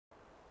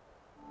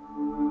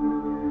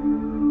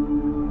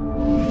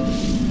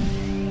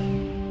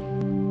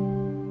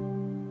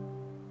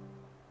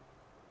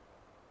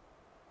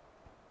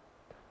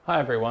Hi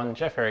everyone,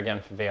 Jeff here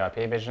again for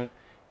VIP Vision.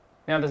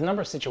 Now there's a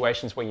number of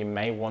situations where you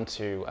may want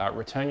to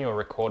return your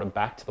recorder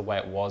back to the way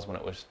it was when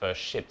it was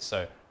first shipped,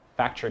 so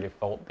factory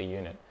default the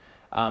unit.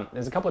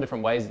 There's a couple of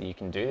different ways that you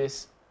can do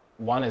this.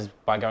 One is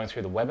by going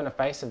through the web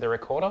interface of the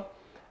recorder.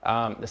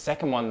 The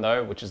second one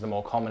though, which is the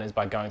more common, is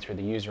by going through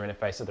the user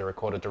interface of the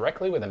recorder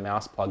directly with a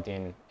mouse plugged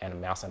in and a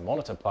mouse and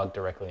monitor plugged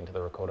directly into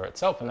the recorder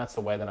itself, and that's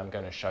the way that I'm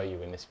going to show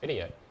you in this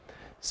video.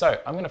 So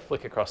I'm going to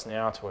flick across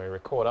now to a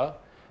recorder.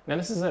 Now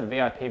this is a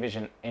VIP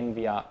Vision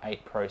NVR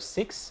 8 Pro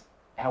 6.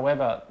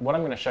 However, what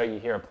I'm going to show you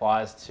here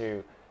applies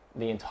to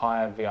the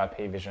entire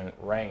VIP Vision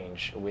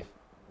range with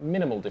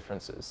minimal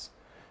differences.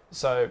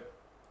 So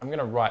I'm going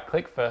to right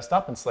click first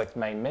up and select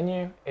main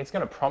menu. It's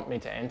going to prompt me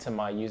to enter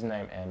my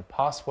username and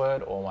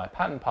password or my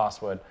pattern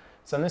password.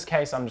 So in this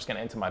case, I'm just going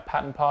to enter my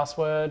pattern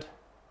password.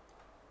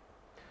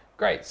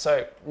 Great,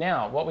 so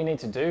now what we need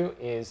to do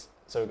is,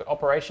 so we've got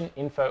operation,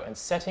 info and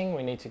setting.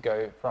 We need to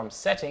go from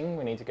setting,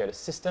 we need to go to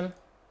system.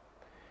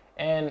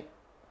 And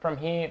from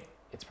here,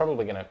 it's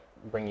probably going to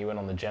bring you in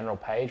on the general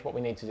page. What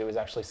we need to do is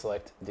actually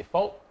select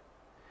default.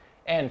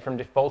 And from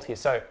default here,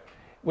 so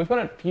we've got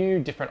a few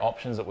different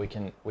options that we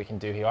can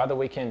do here. Either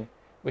we can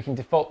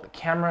default the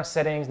camera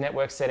settings,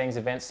 network settings,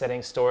 event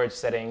settings, storage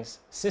settings,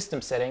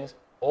 system settings,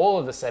 all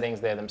of the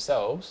settings there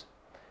themselves,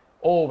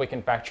 or we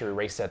can factory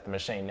reset the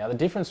machine. Now the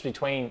difference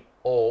between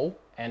all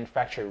and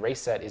factory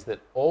reset is that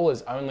all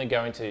is only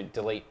going to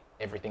delete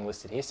everything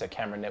listed here, so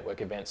camera,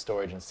 network, event,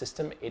 storage, and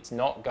system. It's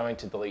not going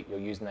to delete your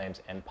usernames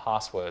and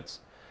passwords,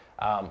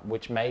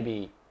 which may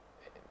be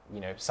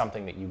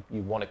something that you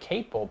want to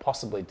keep or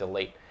possibly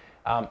delete.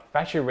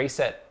 Factory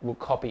reset will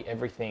copy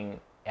everything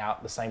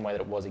out the same way that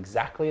it was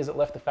exactly as it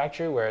left the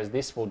factory, whereas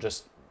this will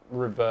just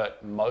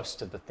revert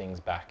most of the things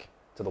back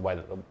to the way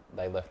that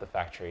they left the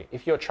factory.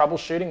 If you're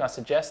troubleshooting, I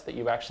suggest that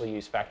you actually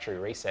use factory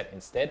reset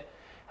instead.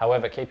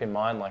 However, keep in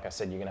mind, like I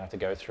said, you're going to have to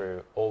go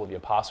through all of your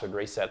password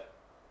reset,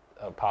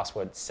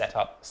 password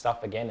setup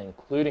stuff again,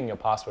 including your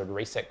password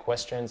reset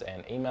questions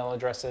and email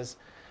addresses.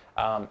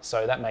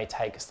 So that may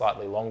take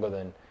slightly longer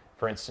than,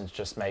 for instance,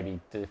 just maybe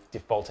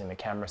defaulting the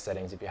camera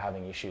settings if you're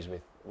having issues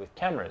with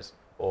cameras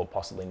or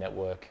possibly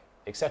network,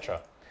 etc.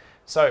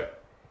 So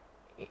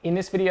in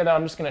this video though,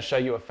 I'm just going to show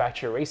you a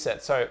factory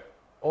reset. So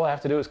all I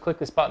have to do is click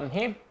this button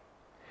here.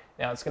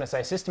 Now it's going to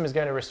say system is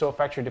going to restore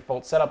factory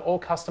default setup. All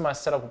customized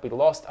setup will be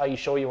lost. Are you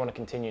sure you want to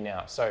continue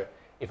now? So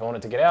if I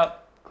wanted to get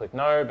out, click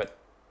no, but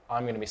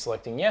I'm going to be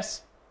selecting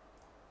yes.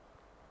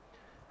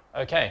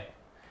 Okay,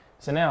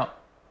 so now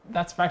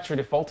that's factory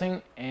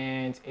defaulting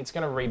and it's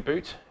going to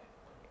reboot.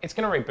 It's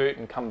going to reboot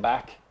and come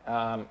back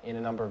in a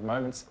number of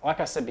moments. Like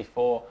I said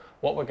before,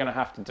 what we're going to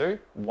have to do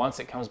once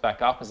it comes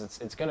back up is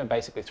it's going to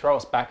basically throw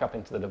us back up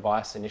into the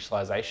device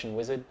initialization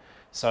wizard.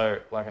 So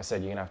like I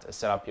said, you're going to have to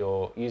set up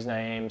your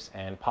usernames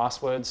and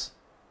passwords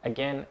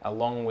again,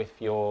 along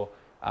with your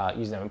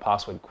username and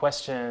password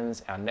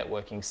questions, our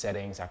networking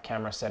settings, our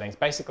camera settings,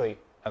 basically,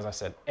 as I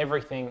said,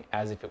 everything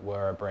as if it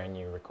were a brand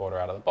new recorder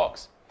out of the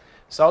box.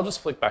 So I'll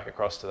just flick back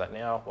across to that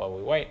now while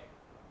we wait.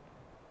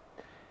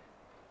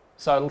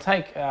 So it'll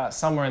take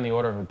somewhere in the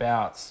order of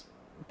about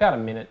a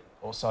minute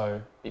or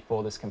so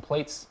before this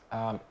completes.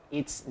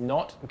 It's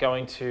not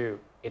going to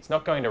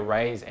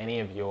raise any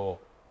of your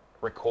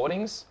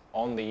recordings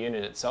on the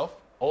unit itself.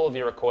 All of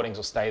your recordings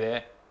will stay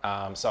there.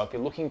 So if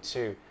you're looking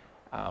to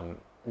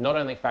not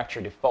only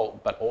factory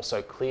default but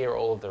also clear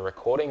all of the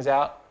recordings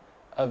out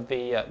of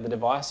the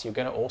device, you're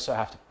going to also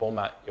have to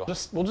format your.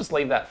 We'll just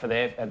leave that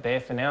there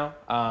for now,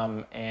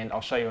 and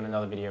I'll show you in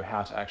another video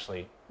how to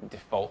actually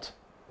default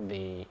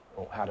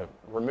or how to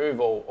remove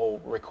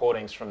all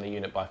recordings from the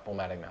unit by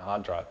formatting the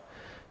hard drive.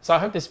 So I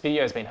hope this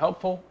video has been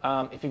helpful.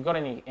 If you've got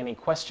any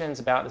questions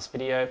about this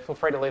video, feel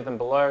free to leave them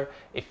below.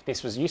 If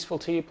this was useful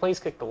to you, please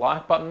click the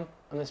like button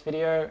on this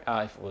video.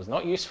 If it was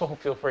not useful,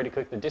 feel free to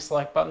click the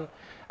dislike button.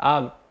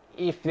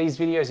 If these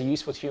videos are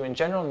useful to you in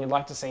general and you'd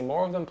like to see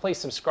more of them, please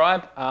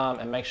subscribe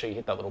and make sure you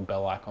hit that little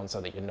bell icon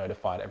so that you're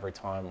notified every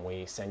time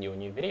we send you a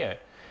new video.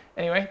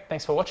 Anyway,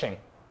 thanks for watching.